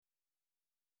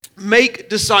make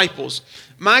disciples.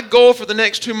 My goal for the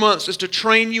next 2 months is to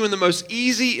train you in the most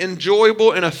easy,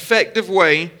 enjoyable, and effective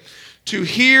way to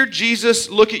hear Jesus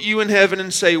look at you in heaven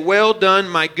and say, "Well done,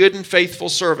 my good and faithful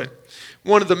servant."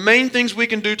 One of the main things we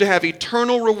can do to have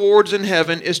eternal rewards in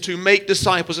heaven is to make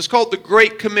disciples. It's called the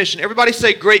Great Commission. Everybody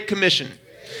say Great Commission.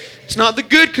 It's not the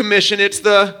Good Commission, it's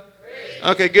the...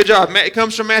 Okay, good job. It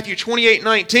comes from Matthew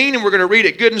 28:19, and we're going to read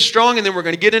it good and strong, and then we're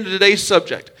going to get into today's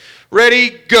subject. Ready?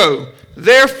 Go.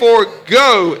 Therefore,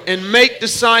 go and make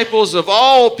disciples of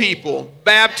all people,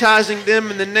 baptizing them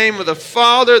in the name of the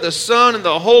Father, the Son, and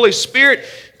the Holy Spirit,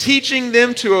 teaching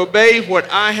them to obey what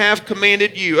I have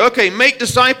commanded you. Okay, make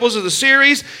disciples of the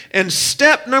series, and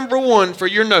step number 1 for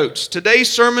your notes. Today's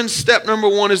sermon, step number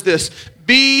 1 is this: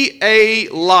 be a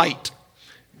light.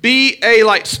 Be a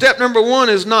light. Step number 1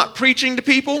 is not preaching to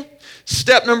people.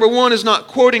 Step number 1 is not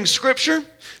quoting scripture.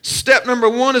 Step number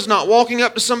 1 is not walking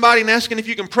up to somebody and asking if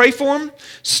you can pray for them.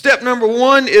 Step number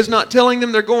 1 is not telling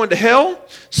them they're going to hell.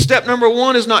 Step number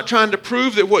 1 is not trying to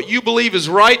prove that what you believe is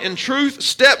right and truth.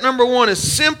 Step number 1 is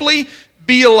simply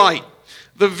be a light.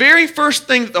 The very first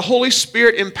thing that the Holy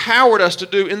Spirit empowered us to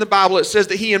do in the Bible, it says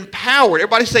that He empowered,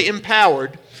 everybody say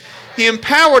empowered. He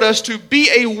empowered us to be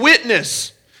a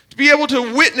witness, to be able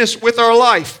to witness with our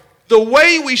life. The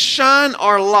way we shine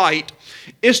our light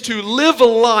is to live a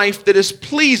life that is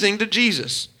pleasing to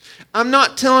Jesus. I'm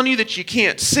not telling you that you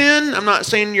can't sin. I'm not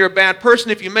saying you're a bad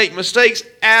person if you make mistakes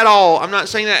at all. I'm not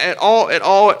saying that at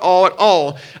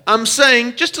all. I'm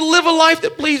saying just to live a life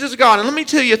that pleases God. And let me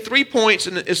tell you 3 points,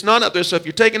 and it's not up there, so if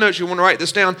you're taking notes, you want to write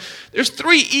this down. There's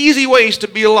 3 easy ways to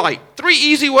be a light. 3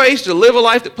 easy ways to live a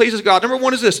life that pleases God. Number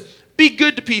 1 is this: be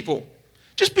good to people.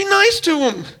 Just be nice to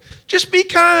them. Just be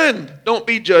kind. Don't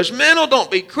be judgmental.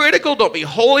 Don't be critical. Don't be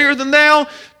holier than thou.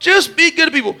 Just be good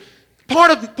to people.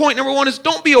 Part of point number 1 is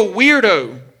don't be a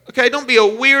weirdo. Okay, don't be a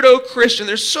weirdo Christian.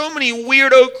 There's so many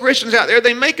weirdo Christians out there.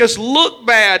 They make us look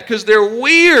bad because they're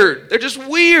weird. They're just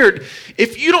weird.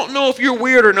 If you don't know if you're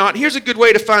weird or not, here's a good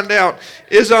way to find out.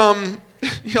 Is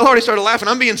you already started laughing.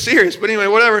 I'm being serious, but anyway,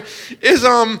 whatever. Is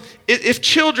if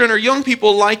children or young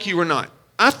people like you or not.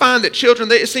 I find that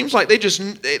children, it seems like they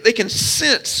can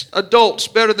sense adults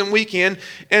better than we can.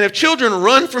 And if children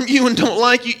run from you and don't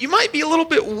like you, you might be a little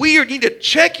bit weird. You need to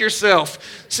check yourself.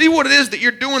 See what it is that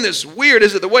you're doing that's weird.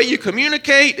 Is it the way you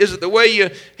communicate? Is it the way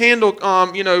you handle,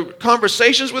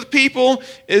 conversations with people?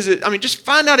 Just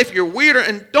find out if you're weirder,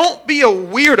 and don't be a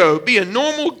weirdo. Be a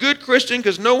normal, good Christian,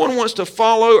 because no one wants to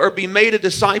follow or be made a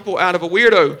disciple out of a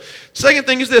weirdo. Second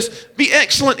thing is this: be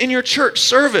excellent in your church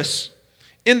service.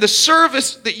 In the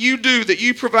service that you do, that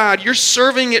you provide, you're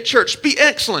serving at church. Be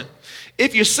excellent.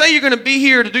 If you say you're going to be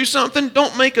here to do something,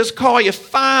 don't make us call you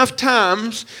 5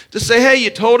 times to say, "Hey,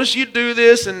 you told us you'd do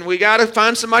this, and we got to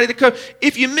find somebody to come."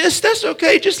 If you miss, that's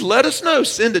okay. Just let us know.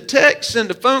 Send a text,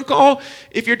 send a phone call.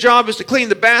 If your job is to clean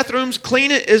the bathrooms, clean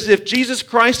it as if Jesus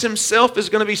Christ Himself is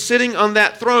going to be sitting on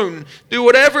that throne. Do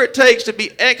whatever it takes to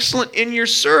be excellent in your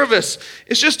service.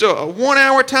 It's just a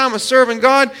 1-hour time of serving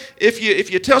God. If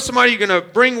you tell somebody you're going to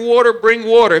bring water, bring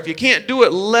water. If you can't do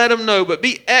it, let them know. But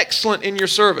be excellent in your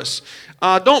service.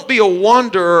 Don't be a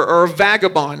wanderer or a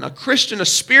vagabond. A Christian, a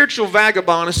spiritual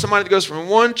vagabond, is somebody that goes from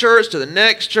one church to the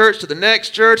next church to the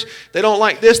next church. They don't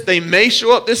like this. They may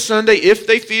show up this Sunday if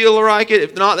they feel like it.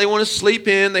 If not, they want to sleep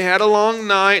in. They had a long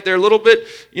night. They're a little bit,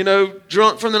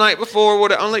 drunk from the night before.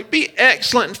 Whatever. Be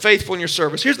excellent and faithful in your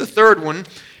service. Here's the third one.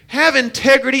 Have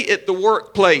integrity at the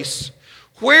workplace.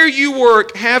 Where you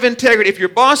work, have integrity. If your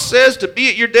boss says to be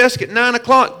at your desk at 9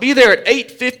 o'clock, be there at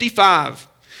 8:55.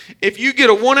 If you get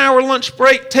a 1-hour lunch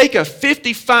break, take a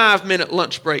 55-minute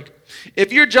lunch break.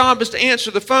 If your job is to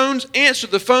answer the phones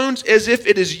as if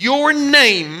it is your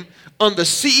name on the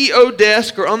CEO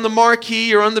desk or on the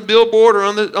marquee or on the billboard or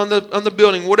on the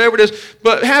building, whatever it is.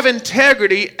 But have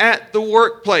integrity at the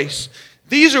workplace.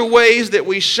 These are ways that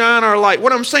we shine our light.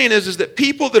 What I'm saying is that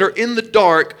people that are in the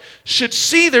dark should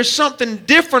see there's something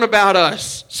different about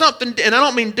us. And I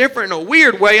don't mean different in a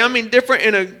weird way. I mean different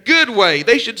in a good way.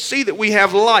 They should see that we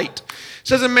have light. It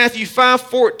says in Matthew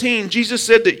 5:14, Jesus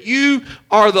said that you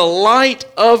are the light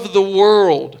of the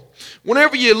world.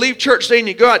 Whenever you leave church today and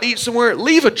you go out to eat somewhere,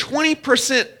 leave a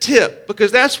 20% tip,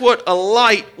 because that's what a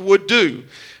light would do.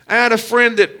 I had a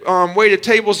friend that waited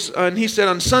tables, and he said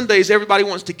on Sundays everybody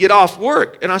wants to get off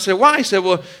work. And I said, why? He said,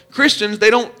 well, Christians, they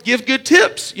don't give good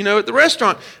tips, at the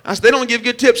restaurant. I said, they don't give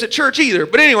good tips at church either.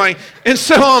 But anyway, and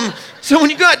so when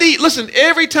you go out to eat, listen,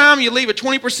 every time you leave a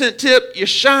 20% tip, you're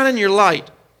shining your light.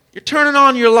 You're turning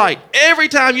on your light. Every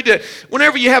time you do it.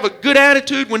 Whenever you have a good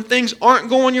attitude, when things aren't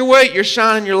going your way, you're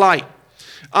shining your light.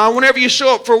 Whenever you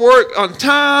show up for work on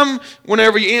time,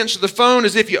 whenever you answer the phone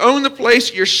as if you own the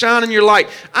place, you're shining your light.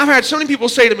 I've had so many people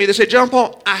say to me, they say, John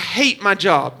Paul, I hate my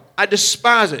job. I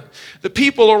despise it. The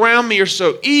people around me are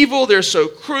so evil. They're so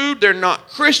crude. They're not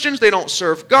Christians. They don't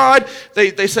serve God.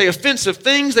 They say offensive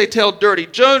things. They tell dirty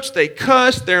jokes. They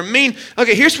cuss. They're mean.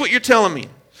 Okay, here's what you're telling me.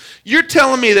 You're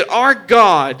telling me that our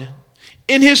God,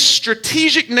 in His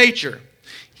strategic nature,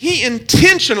 He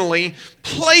intentionally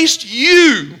placed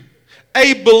you,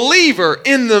 a believer,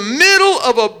 in the middle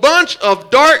of a bunch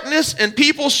of darkness and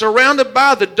people surrounded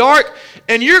by the dark,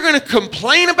 and you're going to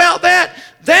complain about that?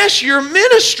 That's your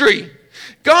ministry.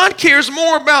 God cares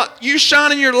more about you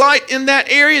shining your light in that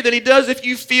area than He does if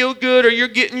you feel good or you're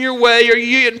getting your way or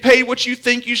you're getting paid what you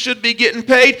think you should be getting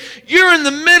paid. You're in the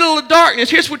middle of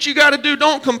darkness. Here's what you got to do.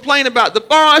 Don't complain about the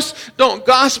boss. Don't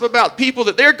gossip about people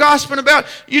that they're gossiping about.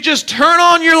 You just turn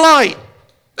on your light.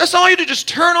 That's all you do. Just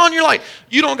turn on your light.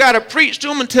 You don't got to preach to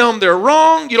them and tell them they're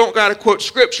wrong. You don't got to quote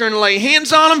scripture and lay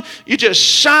hands on them. You just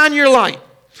shine your light.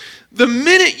 The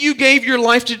minute you gave your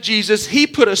life to Jesus, He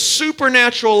put a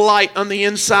supernatural light on the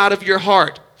inside of your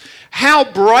heart. How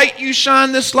bright you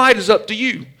shine this light is up to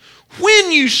you.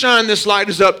 When you shine this light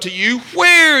is up to you.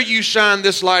 Where you shine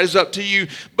this light is up to you.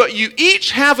 But you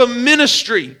each have a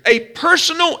ministry, a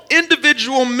personal,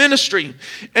 individual ministry.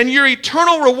 And your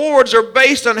eternal rewards are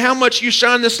based on how much you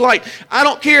shine this light. I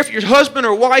don't care if your husband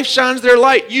or wife shines their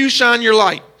light, you shine your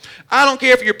light. I don't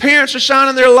care if your parents are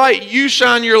shining their light, you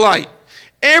shine your light.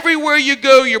 Everywhere you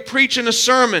go, you're preaching a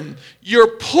sermon. Your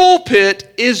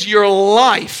pulpit is your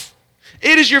life.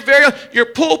 It is your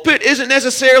pulpit isn't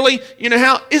necessarily,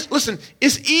 listen,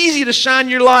 it's easy to shine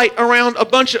your light around a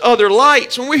bunch of other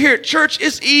lights. When we're here at church,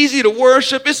 it's easy to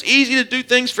worship. It's easy to do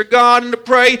things for God and to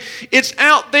pray. It's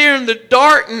out there in the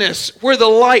darkness where the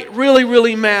light really,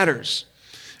 really matters.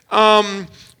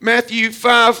 Matthew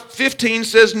 5:15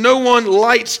 says, no one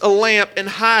lights a lamp and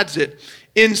hides it.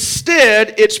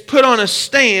 Instead, it's put on a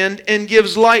stand and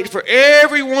gives light for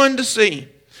everyone to see.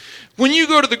 When you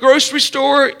go to the grocery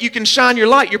store, you can shine your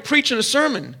light. You're preaching a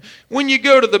sermon. When you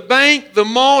go to the bank, the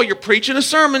mall, you're preaching a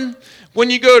sermon. When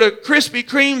you go to Krispy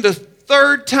Kreme the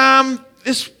third time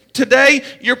today,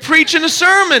 you're preaching a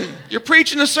sermon. You're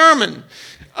preaching a sermon.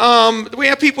 We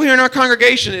have people here in our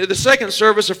congregation. At the second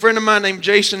service, a friend of mine named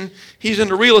Jason, he's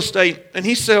into real estate, and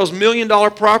he sells $1 million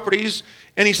properties,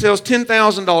 and he sells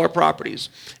 $10,000 properties.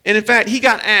 And in fact, he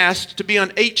got asked to be on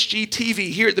HGTV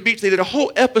here at the beach. They did a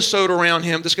whole episode around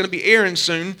him that's going to be airing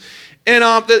soon. And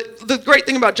the great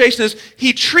thing about Jason is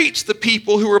he treats the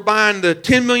people who are buying the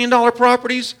 $10 million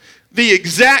properties the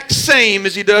exact same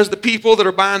as he does the people that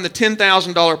are buying the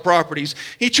 $10,000 properties.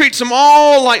 He treats them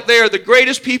all like they are the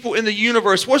greatest people in the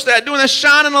universe. What's that doing? That's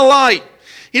shining a light.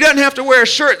 He doesn't have to wear a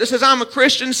shirt that says, I'm a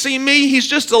Christian, see me. He's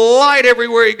just a light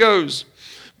everywhere he goes.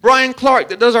 Brian Clark,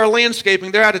 that does our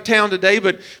landscaping, they're out of town today,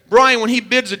 but Brian, when he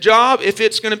bids a job, if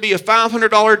it's going to be a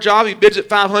 $500 job, he bids at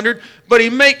 $500, but he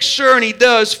makes sure and he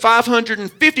does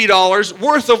 $550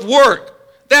 worth of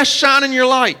work. That's shining your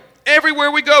light. Everywhere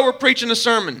we go, we're preaching a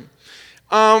sermon.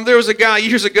 There was a guy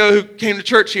years ago who came to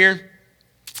church here,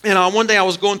 and one day I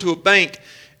was going to a bank,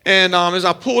 and as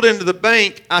I pulled into the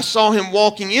bank, I saw him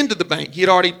walking into the bank. He had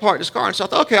already parked his car, and so I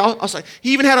thought, okay, I'll say.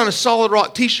 He even had on a Solid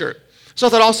Rock t-shirt. So I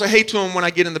thought I'll say hey to him when I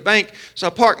get in the bank. So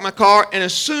I parked my car, and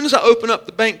as soon as I opened up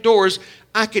the bank doors,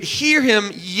 I could hear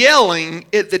him yelling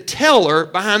at the teller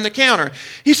behind the counter.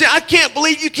 He said, I can't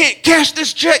believe you can't cash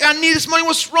this check. I need this money.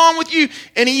 What's wrong with you?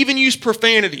 And he even used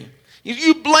profanity.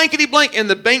 You blankety blank. And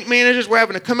the bank managers were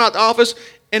having to come out the office.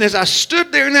 And as I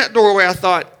stood there in that doorway, I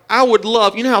thought, I would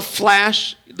love, you know how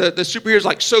Flash, the superhero's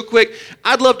like so quick?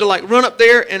 I'd love to like run up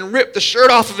there and rip the shirt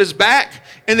off of his back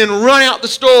and then run out the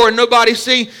store and nobody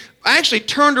see. I actually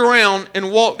turned around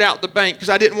and walked out the bank because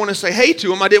I didn't want to say hey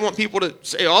to him. I didn't want people to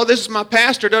say, oh, this is my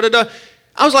pastor, da-da-da.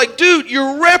 I was like, dude,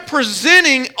 you're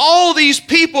representing all these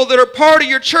people that are part of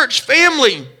your church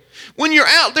family. When you're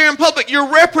out there in public, you're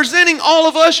representing all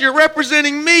of us. You're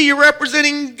representing me. You're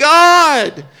representing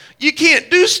God. You can't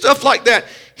do stuff like that.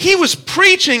 He was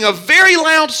preaching a very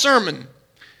loud sermon.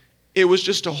 It was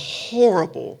just a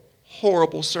horrible,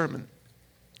 horrible sermon.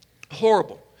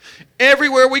 Horrible.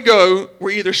 Everywhere we go,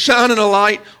 we're either shining a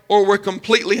light or we're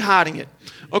completely hiding it.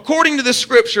 According to the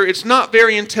scripture, it's not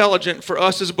very intelligent for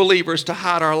us as believers to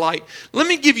hide our light. Let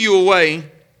me give you a way.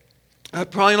 I'm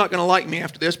probably not going to like me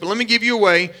after this, but let me give you a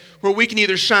way where we can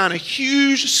either shine a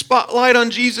huge spotlight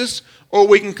on Jesus or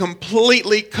we can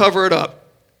completely cover it up.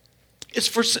 It's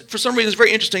for some reason, it's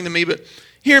very interesting to me, but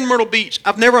here in Myrtle Beach,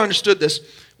 I've never understood this.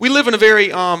 We live in a very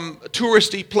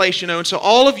touristy place, and so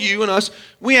all of you and us,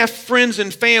 we have friends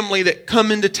and family that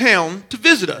come into town to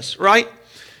visit us, right?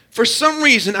 For some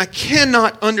reason, I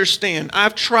cannot understand.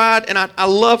 I've tried, and I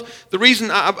love, the reason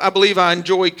I believe I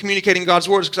enjoy communicating God's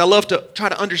word is because I love to try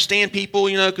to understand people,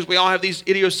 because we all have these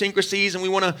idiosyncrasies, and we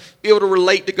want to be able to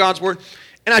relate to God's word.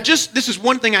 And this is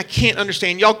one thing I can't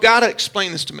understand. Y'all got to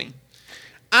explain this to me.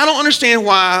 I don't understand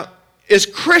why, as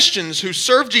Christians who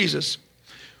serve Jesus,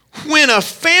 when a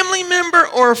family member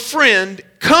or a friend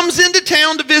comes into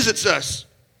town to visit us,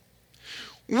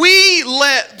 we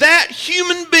let that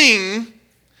human being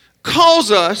cause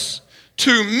us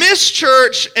to miss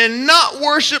church and not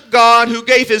worship God, who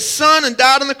gave his son and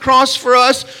died on the cross for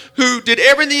us, who did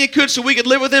everything he could so we could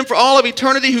live with him for all of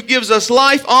eternity, who gives us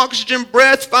life, oxygen,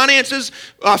 breath, finances,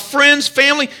 friends,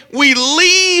 family. We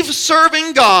leave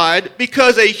serving God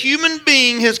because a human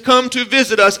being has come to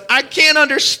visit us. I can't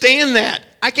understand that.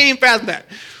 I can't even fathom that.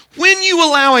 When you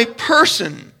allow a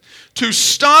person to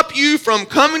stop you from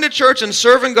coming to church and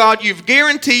serving God, you've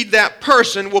guaranteed that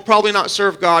person will probably not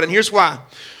serve God. And here's why.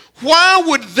 Why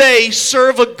would they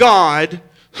serve a God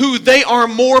who they are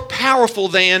more powerful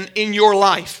than in your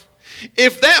life?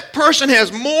 If that person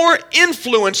has more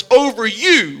influence over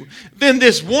you than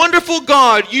this wonderful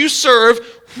God you serve,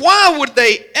 why would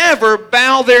they ever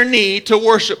bow their knee to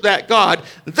worship that God?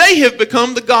 They have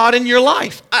become the God in your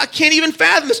life. I can't even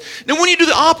fathom this. Now, when you do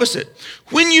the opposite,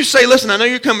 when you say, listen, I know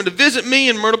you're coming to visit me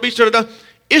in Myrtle Beach,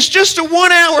 it's just a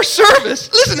 1-hour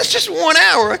service. Listen, it's just 1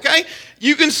 hour, okay?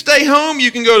 You can stay home,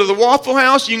 you can go to the Waffle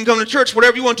House, you can come to church,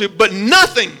 whatever you want to, but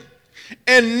nothing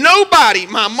and nobody,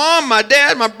 my mom, my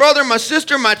dad, my brother, my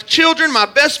sister, my children, my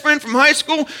best friend from high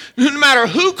school, no matter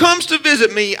who comes to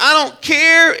visit me, I don't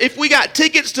care if we got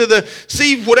tickets to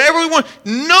see whatever we want,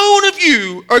 none of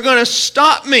you are going to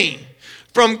stop me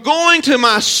from going to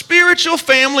my spiritual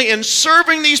family and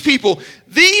serving these people.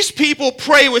 These people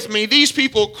pray with me. These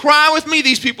people cry with me.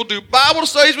 These people do Bible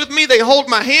studies with me. They hold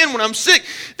my hand when I'm sick.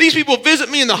 These people visit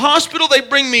me in the hospital. They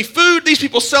bring me food. These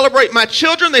people celebrate my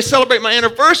children. They celebrate my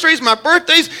anniversaries, my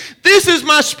birthdays. This is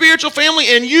my spiritual family,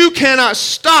 and you cannot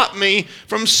stop me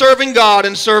from serving God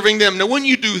and serving them. Now, when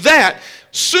you do that,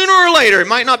 sooner or later, it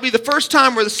might not be the first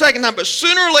time or the second time, but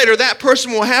sooner or later, that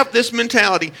person will have this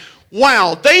mentality.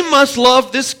 Wow, they must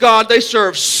love this God they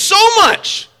serve so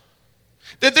much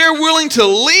that they're willing to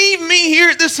leave me here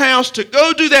at this house to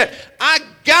go do that. I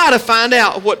got to find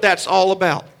out what that's all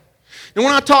about. And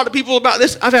when I talk to people about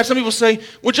this, I've had some people say,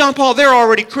 well, John Paul, they're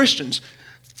already Christians.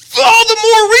 All the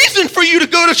more reason for you to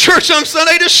go to church on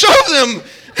Sunday to show them.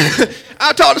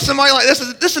 I talk to somebody like this,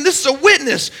 listen, this is a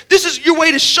witness. This is your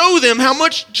way to show them how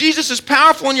much Jesus is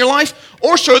powerful in your life,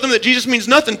 or show them that Jesus means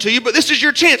nothing to you, but this is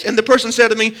your chance. And the person said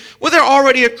to me, well, they're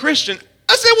already a Christian.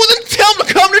 I said, well, then tell them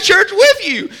to come to church with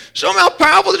you. Show them how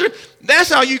powerful the church is.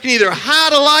 That's how you can either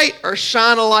hide a light or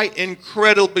shine a light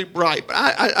incredibly bright. But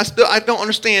I don't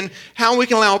understand how we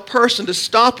can allow a person to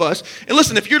stop us. And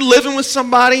listen, if you're living with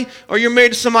somebody or you're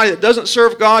married to somebody that doesn't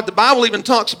serve God, the Bible even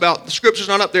talks about, the scripture's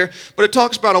not up there, but it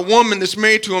talks about a woman that's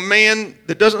married to a man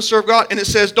that doesn't serve God, and it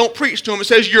says, don't preach to him. It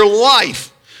says your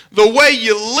life, the way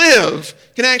you live,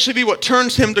 can actually be what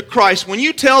turns him to Christ. When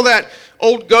you tell that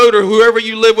old goat or whoever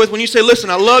you live with, when you say, listen,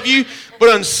 I love you, but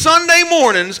on Sunday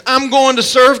mornings, I'm going to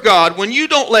serve God. When you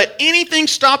don't let anything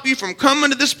stop you from coming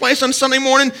to this place on Sunday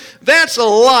morning, that's a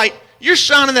light. You're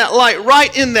shining that light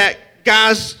right in that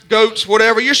guy's, goat's,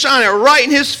 whatever. You're shining it right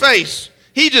in his face.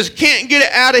 He just can't get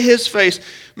it out of his face.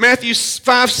 Matthew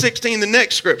 5:16, the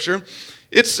next scripture,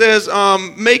 it says,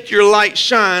 make your light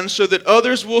shine so that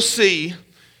others will see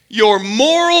your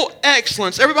moral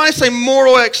excellence. Everybody say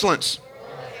moral excellence.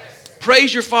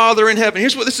 Praise your Father in heaven.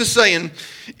 Here's what this is saying.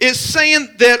 It's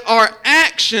saying that our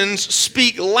actions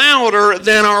speak louder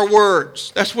than our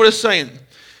words. That's what it's saying.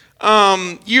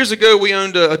 Years ago, we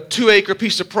owned a 2-acre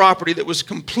piece of property that was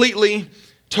completely,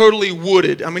 totally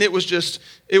wooded. I mean, it was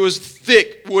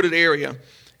thick wooded area.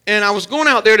 And I was going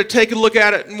out there to take a look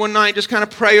at it one night, just kind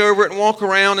of pray over it and walk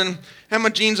around and have my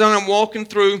jeans on. I'm walking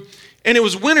through. And it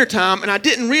was wintertime, and I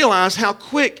didn't realize how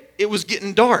quick it was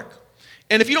getting dark.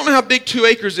 And if you don't know how big 2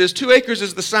 acres is, 2 acres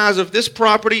is the size of this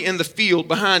property and the field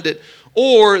behind it,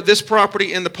 or this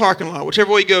property in the parking lot.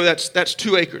 Whichever way you go, that's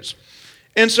 2 acres.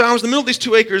 And so I was in the middle of these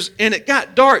 2 acres, and it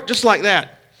got dark just like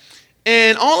that.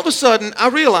 And all of a sudden, I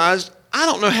realized I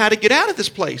don't know how to get out of this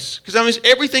place, because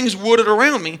everything's wooded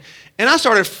around me. And I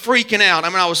started freaking out.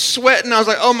 I was sweating. I was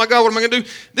like, oh my God, what am I going to do?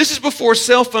 This is before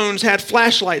cell phones had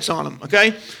flashlights on them,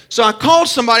 okay? So I called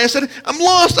somebody. I said, I'm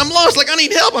lost. Like, I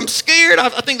need help. I'm scared. I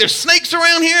think there's snakes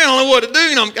around here. I don't know what to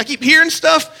do. I keep hearing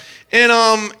stuff.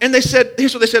 And they said,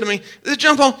 here's what they said to me. They said,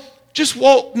 John Paul, just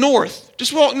walk north.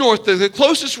 Just walk north. The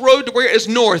closest road to where is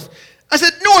north. I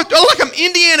said, north. Oh, look, I'm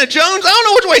Indiana Jones. I don't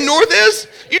know which way north is.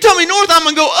 You tell me north, I'm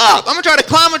going to go up. I'm going to try to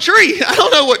climb a tree. I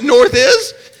don't know what north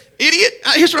is. Idiot.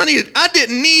 Here's what I needed. I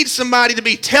didn't need somebody to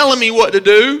be telling me what to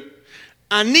do.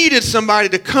 I needed somebody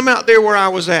to come out there where I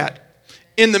was at,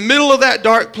 in the middle of that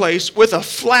dark place with a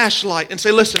flashlight and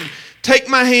say, listen, take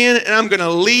my hand and I'm going to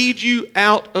lead you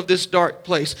out of this dark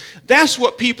place. That's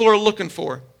what people are looking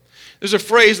for. There's a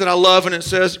phrase that I love and it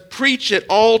says, preach at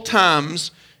all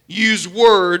times, use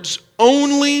words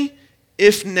only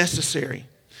if necessary.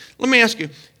 Let me ask you,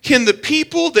 can the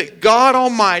people that God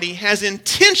Almighty has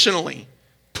intentionally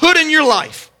put in your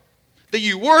life, that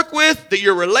you work with, that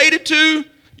you're related to,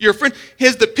 your friend,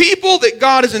 has the people that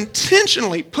God has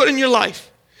intentionally put in your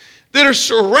life that are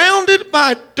surrounded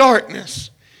by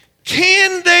darkness,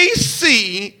 can they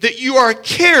see that you are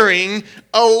carrying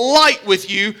a light with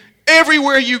you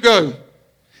everywhere you go?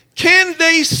 Can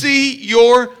they see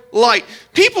your light?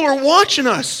 People are watching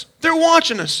us. They're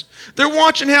watching us. They're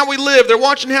watching how we live. They're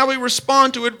watching how we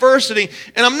respond to adversity.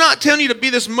 And I'm not telling you to be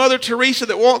this Mother Teresa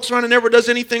that walks around and never does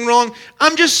anything wrong.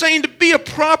 I'm just saying to be a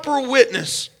proper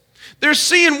witness. They're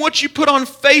seeing what you put on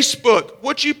Facebook,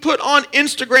 what you put on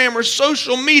Instagram or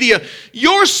social media.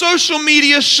 Your social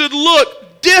media should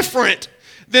look different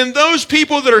than those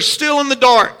people that are still in the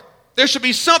dark. There should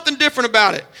be something different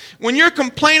about it. When you're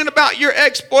complaining about your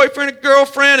ex-boyfriend or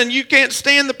girlfriend and you can't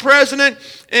stand the president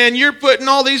and you're putting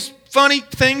all these funny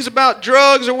things about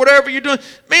drugs or whatever you're doing,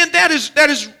 man, that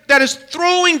is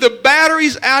throwing the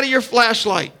batteries out of your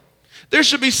flashlight. There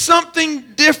should be something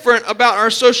different about our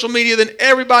social media than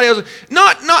everybody else. And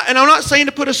I'm not saying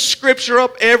to put a scripture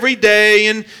up every day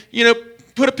and,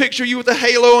 put a picture of you with a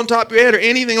halo on top of your head or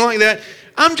anything like that.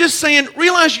 I'm just saying,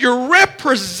 realize you're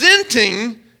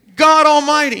representing God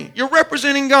Almighty. You're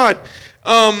representing God.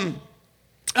 I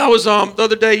was, the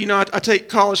other day, I take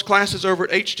college classes over at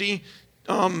HGTC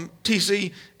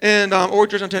and, or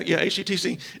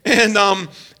HGTC.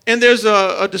 And there's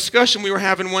a discussion we were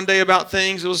having one day about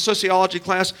things. It was a sociology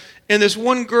class. And this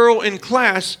one girl in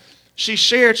class, she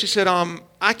said,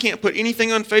 I can't put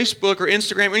anything on Facebook or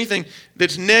Instagram, anything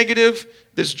that's negative,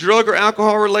 that's drug or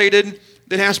alcohol related,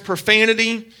 that has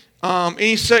profanity,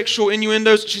 any sexual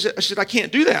innuendos. She said, I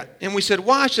can't do that. And we said,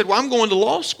 why? She said, well, I'm going to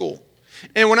law school.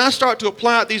 And when I start to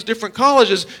apply at these different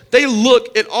colleges, they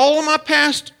look at all of my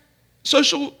past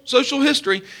social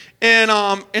history, and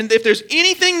if there's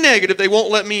anything negative, they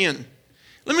won't let me in.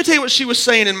 Let me tell you what she was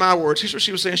saying in my words. Here's what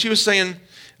she was saying. She was saying,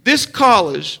 this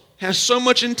college has so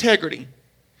much integrity.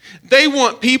 They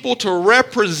want people to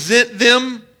represent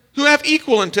them who have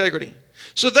equal integrity.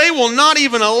 So they will not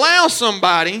even allow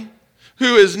somebody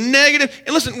who is negative.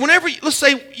 And listen, let's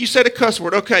say you said a cuss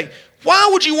word, okay. Why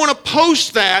would you want to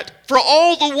post that for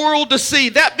all the world to see?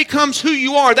 That becomes who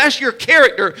you are. That's your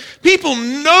character. People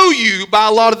know you by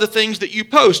a lot of the things that you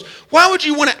post. Why would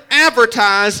you want to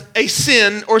advertise a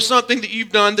sin or something that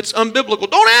you've done that's unbiblical?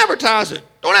 Don't advertise it.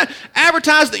 Don't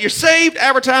advertise that you're saved.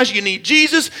 Advertise you need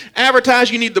Jesus.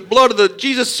 Advertise you need the blood of the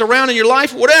Jesus surrounding your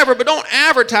life, whatever, but don't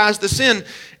advertise the sin.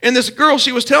 And this girl,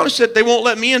 she was telling, she said, they won't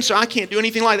let me in, so I can't do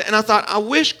anything like that. And I thought, I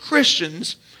wish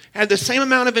Christians had the same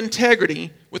amount of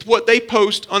integrity with what they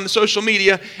post on the social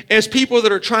media as people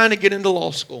that are trying to get into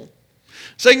law school.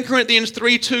 2 Corinthians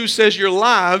 3:2 says your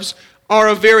lives are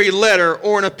a very letter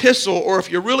or an epistle, or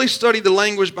if you really study the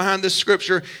language behind this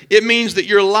scripture, it means that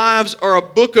your lives are a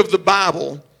book of the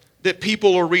Bible that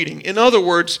people are reading. In other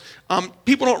words,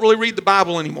 people don't really read the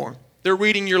Bible anymore. They're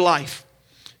reading your life.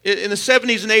 In the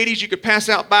 70s and 80s, you could pass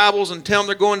out Bibles and tell them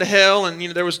they're going to hell, and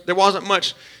there wasn't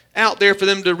much out there for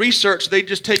them to research. They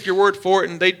just take your word for it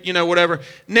and they, whatever.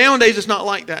 Nowadays, it's not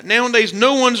like that. Nowadays,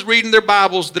 no one's reading their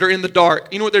Bibles that are in the dark.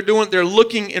 You know what they're doing? They're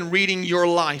looking and reading your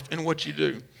life and what you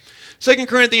do. 2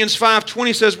 Corinthians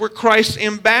 5:20 says we're Christ's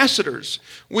ambassadors.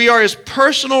 We are his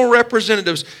personal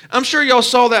representatives. I'm sure y'all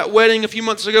saw that wedding a few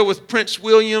months ago with Prince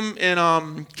William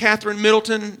and Catherine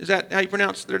Middleton. Is that how you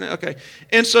pronounce their name? Okay.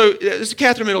 And so, it's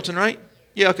Catherine Middleton, right?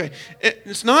 Yeah, okay.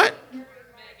 It's not?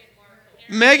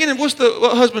 Meghan, and what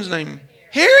husband's name?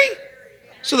 Harry?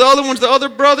 So the other one's the other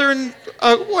brother and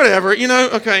whatever,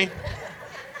 okay.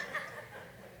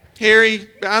 Harry,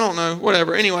 I don't know,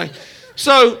 whatever. Anyway,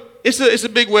 so it's a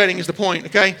big wedding is the point,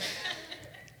 okay?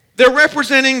 They're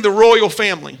representing the royal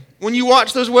family. When you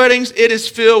watch those weddings, it is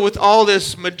filled with all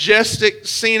this majestic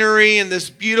scenery and this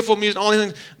beautiful music, all these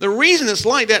things. The reason it's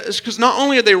like that is because not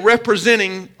only are they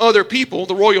representing other people,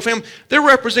 the royal family, they're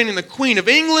representing the Queen of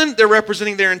England, they're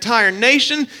representing their entire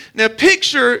nation. Now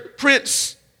picture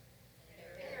Prince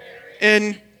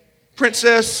and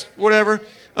Princess, whatever.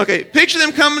 Okay, picture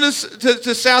them coming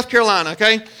to South Carolina,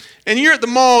 okay? And you're at the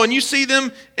mall and you see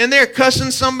them and they're cussing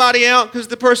somebody out because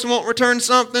the person won't return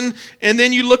something. And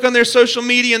then you look on their social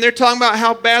media and they're talking about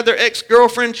how bad their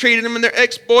ex-girlfriend treated them and their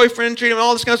ex-boyfriend treated them and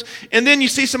all this kind of stuff. And then you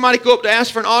see somebody go up to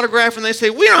ask for an autograph and they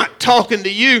say, we're not talking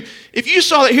to you. If you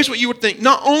saw that, here's what you would think.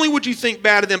 Not only would you think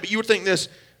bad of them, but you would think this,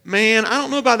 man, I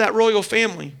don't know about that royal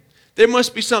family. There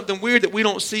must be something weird that we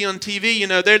don't see on TV. You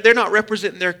know, they're not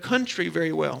representing their country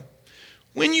very well.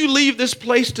 When you leave this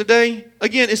place today,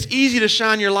 again, it's easy to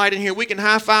shine your light in here. We can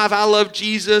high five, I love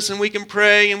Jesus, and we can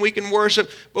pray and we can worship.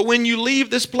 But when you leave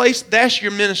this place, that's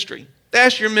your ministry.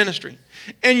 That's your ministry.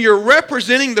 And you're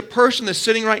representing the person that's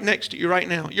sitting right next to you right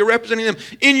now. You're representing them.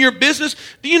 In your business,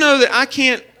 do you know that I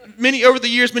can't, over the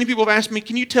years, many people have asked me,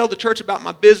 can you tell the church about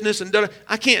my business? And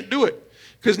I can't do it.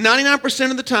 Because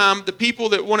 99% of the time, the people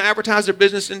that want to advertise their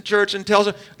business in church and tell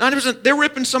them, 90%, they're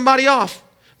ripping somebody off.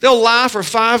 They'll lie for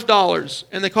 $5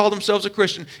 and they call themselves a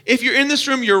Christian. If you're in this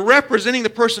room, you're representing the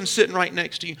person sitting right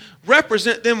next to you.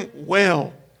 Represent them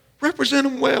well. Represent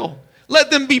them well. Let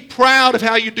them be proud of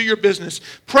how you do your business.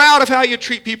 Proud of how you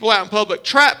treat people out in public.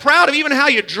 Proud of even how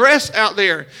you dress out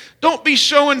there. Don't be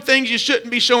showing things you shouldn't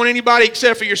be showing anybody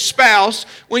except for your spouse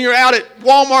when you're out at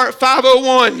Walmart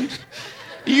 501.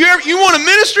 You want a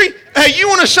ministry? Hey, you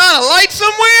want to shine a light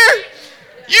somewhere?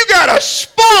 You got a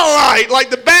spotlight like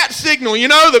the bat signal, you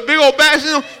know, the big old bat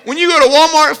signal. When you go to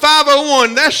Walmart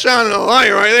 501, that's shining a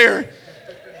light right there.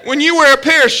 When you wear a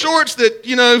pair of shorts that,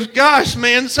 you know, gosh,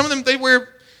 man, some of them, they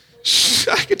wear,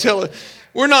 I could tell it.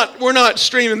 We're not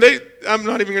streaming. I'm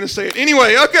not even going to say it.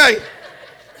 Anyway, okay.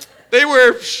 They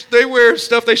wear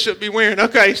stuff they shouldn't be wearing.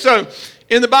 Okay, so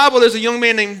in the Bible, there's a young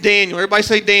man named Daniel. Everybody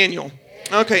say Daniel.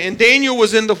 Okay, and Daniel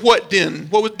was in the what den?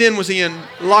 What den was he in?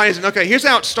 Lions den. Okay, here's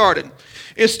how it started.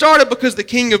 It started because the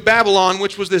king of Babylon,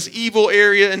 which was this evil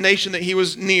area and nation that he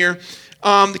was near,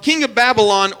 the king of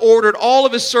Babylon ordered all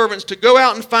of his servants to go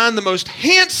out and find the most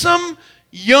handsome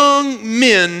young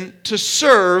men to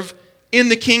serve in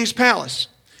the king's palace.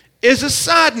 As a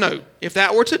side note, if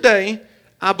that were today,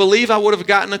 I believe I would have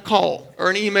gotten a call or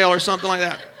an email or something like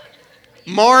that.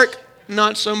 Mark,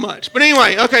 not so much. But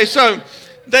anyway, okay, so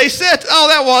they said,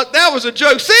 oh, that was a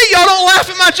joke. See, y'all don't laugh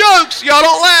at my jokes. Y'all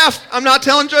don't laugh. I'm not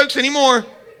telling jokes anymore.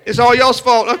 It's all y'all's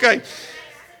fault. Okay.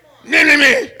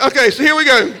 Okay, so here we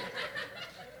go.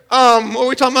 What are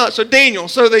we talking about? So Daniel.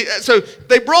 So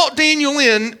they brought Daniel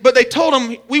in, but they told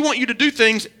him, we want you to do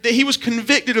things that he was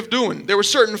convicted of doing. There were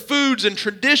certain foods and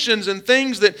traditions and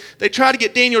things that they tried to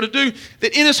get Daniel to do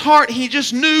that in his heart he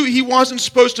just knew he wasn't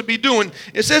supposed to be doing.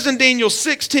 It says in Daniel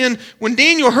 6:10, when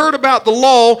Daniel heard about the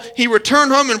law, he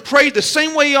returned home and prayed the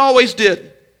same way he always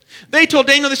did. They told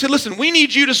Daniel, they said, listen, we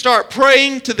need you to start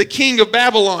praying to the king of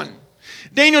Babylon.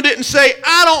 Daniel didn't say,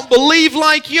 I don't believe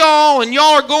like y'all, and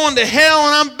y'all are going to hell,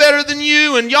 and I'm better than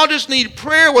you, and y'all just need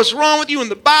prayer. What's wrong with you? And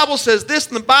the Bible says this,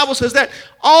 and the Bible says that.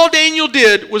 All Daniel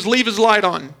did was leave his light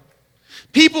on.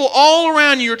 People all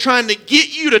around you are trying to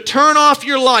get you to turn off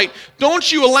your light.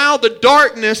 Don't you allow the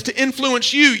darkness to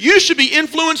influence you. You should be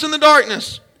influencing the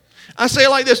darkness. I say it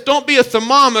like this, don't be a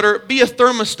thermometer, be a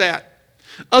thermostat.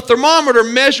 A thermometer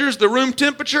measures the room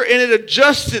temperature, and it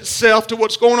adjusts itself to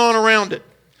what's going on around it.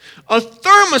 A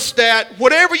thermostat,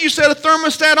 whatever you set a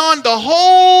thermostat on, the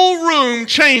whole room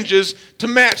changes to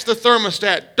match the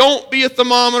thermostat. Don't be a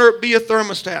thermometer, be a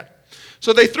thermostat.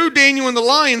 So they threw Daniel in the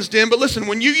lion's den, but listen,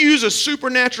 when you use a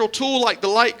supernatural tool like the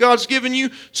light God's given you,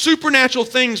 supernatural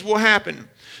things will happen.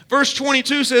 Verse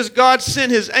 22 says, God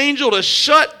sent his angel to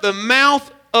shut the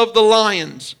mouth of the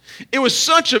lions. It was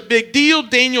such a big deal.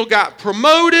 Daniel got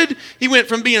promoted. He went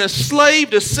from being a slave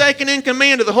to second in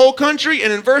command of the whole country.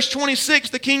 And in verse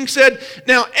 26, the king said,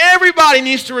 now everybody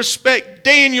needs to respect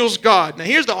Daniel's God. Now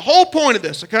here's the whole point of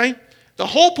this, okay? The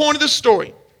whole point of this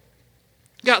story.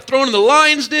 Got thrown in the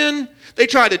lion's den. They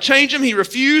tried to change him. He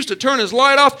refused to turn his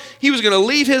light off. He was going to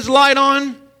leave his light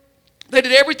on. They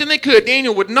did everything they could.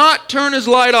 Daniel would not turn his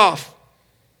light off.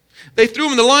 They threw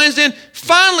him in the lion's den.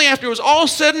 Finally, after it was all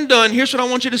said and done, here's what I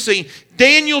want you to see.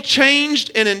 Daniel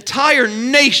changed an entire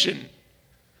nation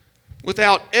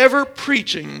without ever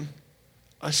preaching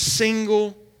a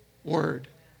single word.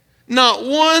 Not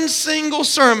one single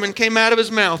sermon came out of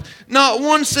his mouth. Not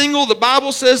one single, the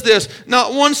Bible says this,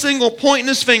 not one single pointing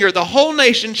his finger. The whole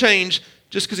nation changed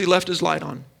just because he left his light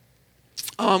on.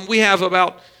 We have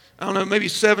about, I don't know, maybe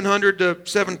 700 to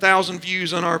 7,000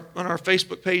 views on our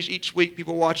Facebook page each week,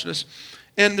 people watching us.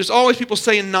 And there's always people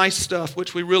saying nice stuff,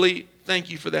 which we really thank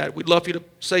you for that. We'd love for you to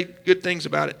say good things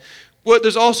about it. But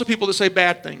there's also people that say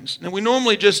bad things. Now, we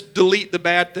normally just delete the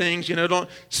bad things,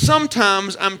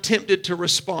 Sometimes I'm tempted to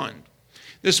respond.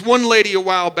 This one lady a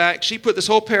while back, she put this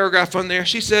whole paragraph on there.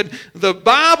 She said, the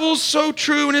Bible's so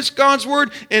true and it's God's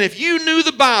word, and if you knew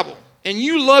the Bible and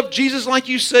you love Jesus like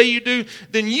you say you do,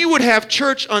 then you would have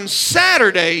church on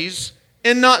Saturdays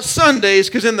and not Sundays,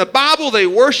 because in the Bible they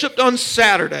worshiped on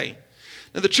Saturday.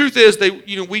 Now the truth is,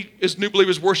 we as new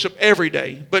believers worship every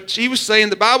day. But she was saying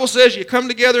the Bible says you come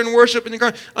together and worship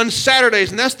on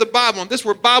Saturdays, and that's the Bible. If this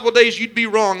were Bible days, you'd be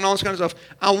wrong and all this kind of stuff.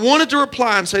 I wanted to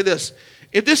reply and say this.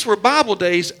 If this were Bible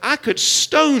days, I could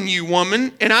stone you,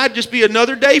 woman, and I'd just be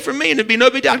another day for me, and it'd be no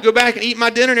big deal. I'd go back and eat my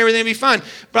dinner and everything would be fine.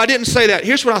 But I didn't say that.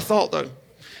 Here's what I thought, though.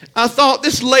 I thought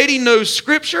this lady knows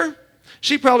Scripture.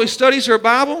 She probably studies her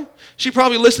Bible. She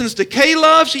probably listens to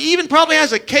K-Love. She even probably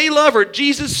has a K-Love or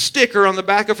Jesus sticker on the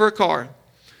back of her car.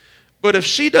 But if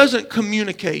she doesn't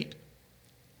communicate,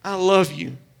 I love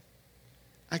you,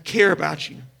 I care about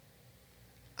you,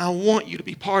 I want you to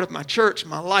be part of my church,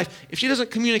 my life. If she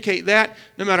doesn't communicate that,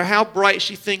 no matter how bright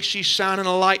she thinks she's shining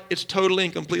a light, it's totally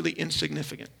and completely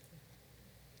insignificant.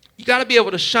 You got to be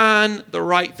able to shine the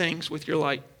right things with your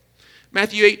light.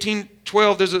 Matthew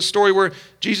 18:12, there's a story where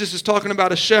Jesus is talking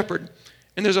about a shepherd,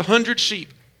 and there's 100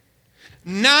 sheep.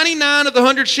 99 of the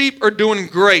 100 sheep are doing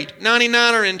great.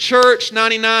 99 are in church.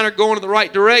 99 are going in the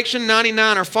right direction.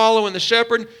 99 are following the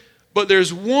shepherd. But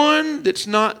there's one that's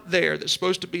not there, that's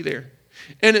supposed to be there.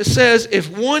 And it says, if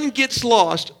one gets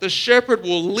lost, the shepherd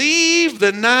will leave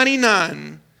the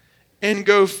 99 and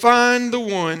go find the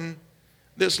one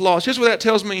that's lost. Here's what that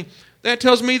tells me. That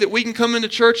tells me that we can come into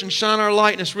church and shine our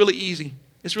light, and it's really easy.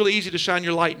 It's really easy to shine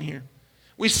your light in here.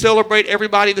 We celebrate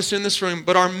everybody that's in this room,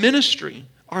 but our ministry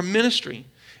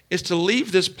is to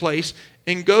leave this place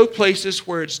and go places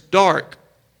where it's dark.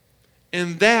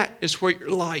 And that is where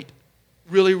your light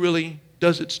really, really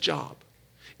does its job.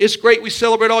 It's great we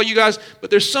celebrate all you guys, but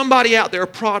there's somebody out there, a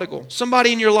prodigal,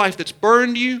 somebody in your life that's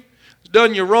burned you,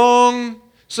 done you wrong,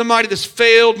 somebody that's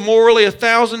failed morally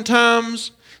 1,000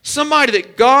 times, somebody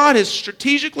that God has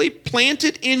strategically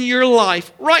planted in your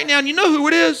life right now. And you know who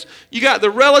it is. You got the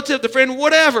relative, the friend,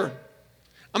 whatever.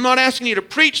 I'm not asking you to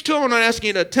preach to them. I'm not asking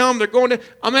you to tell them they're going to.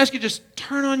 I'm asking you to just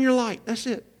turn on your light. That's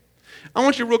it. I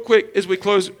want you real quick as we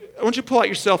close, I want you to pull out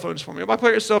your cell phones for me. Everybody pull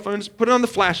out your cell phones, put it on the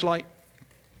flashlight.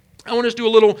 I want us to do a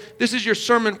little, this is your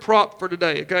sermon prop for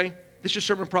today, okay? This is your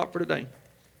sermon prop for today.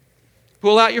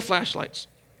 Pull out your flashlights.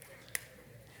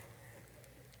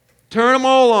 Turn them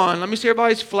all on. Let me see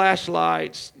everybody's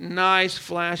flashlights. Nice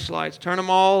flashlights. Turn them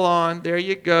all on. There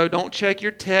you go. Don't check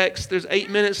your text. There's 8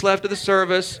 minutes left of the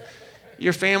service.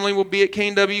 Your family will be at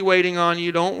K&W waiting on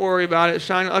you. Don't worry about it.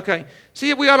 Shine. Okay. See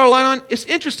if we got our light on. It's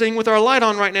interesting with our light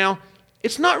on right now.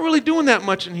 It's not really doing that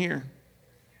much in here.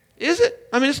 Is it?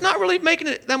 I mean, it's not really making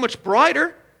it that much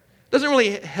brighter. Doesn't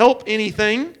really help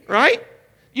anything, right?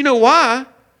 You know why?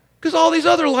 Because all these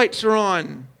other lights are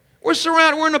on. We're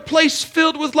surrounded. We're in a place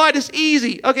filled with light. It's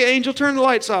easy. Okay, Angel, turn the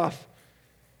lights off.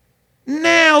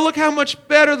 Now, look how much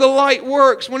better the light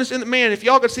works when it's in the... Man, if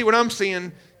y'all could see what I'm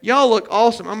seeing, y'all look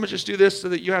awesome. I'm going to just do this so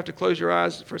that you have to close your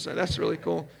eyes for a second. That's really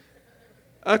cool.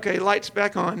 Okay, lights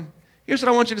back on. Here's what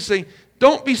I want you to see.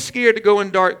 Don't be scared to go in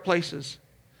dark places.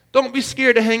 Don't be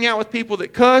scared to hang out with people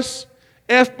that cuss,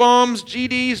 F-bombs,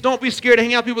 GDs. Don't be scared to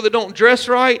hang out with people that don't dress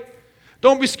right.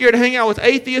 Don't be scared to hang out with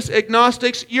atheists,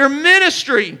 agnostics. Your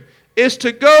ministry is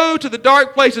to go to the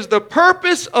dark places. The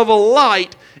purpose of a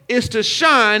light is to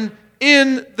shine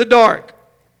in the dark.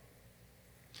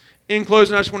 In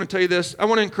closing, I just want to tell you this. I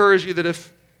want to encourage you that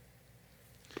if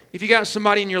you got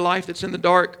somebody in your life that's in the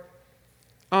dark,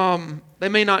 they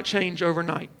may not change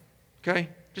overnight. Okay?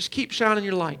 Just keep shining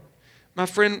your light. My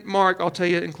friend Mark, I'll tell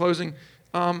you in closing,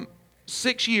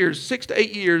 6 to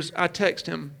 8 years, I text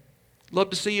him, love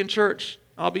to see you in church.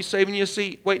 I'll be saving you a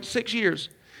seat. Wait, 6 years.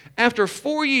 After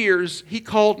 4 years, he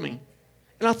called me.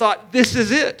 And I thought, this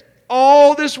is it.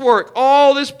 All this work,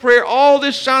 all this prayer, all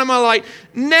this shining my light.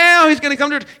 Now he's going to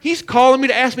come to church. He's calling me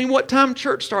to ask me what time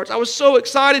church starts. I was so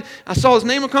excited. I saw his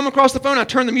name come across the phone. I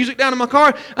turned the music down in my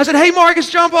car. I said, hey, Mark, it's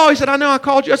John Paul. He said, I know, I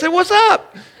called you. I said, what's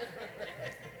up?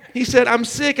 He said, I'm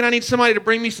sick and I need somebody to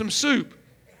bring me some soup.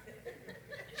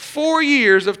 4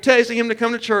 years of texting him to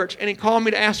come to church, and he called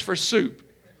me to ask for soup.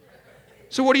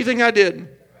 So what do you think I did?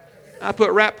 I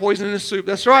put rat poison in his soup.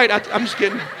 That's right. I'm just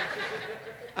kidding.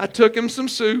 I took him some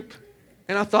soup,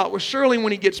 and I thought, well, surely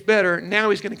when he gets better, now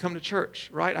he's going to come to church,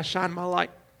 right? I shined my light.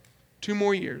 2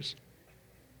 more years.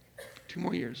 2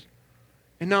 more years.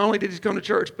 And not only did he come to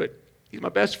church, but he's my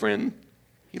best friend.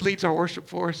 He leads our worship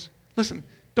for us. Listen,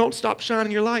 don't stop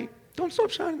shining your light. Don't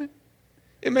stop shining it.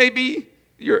 It may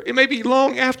be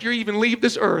long after you even leave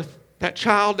this earth. That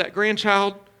child, that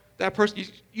grandchild, that person,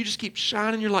 you just keep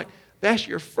shining your light. That's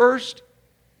your first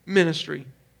ministry,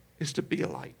 is to be a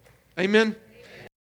light. Amen.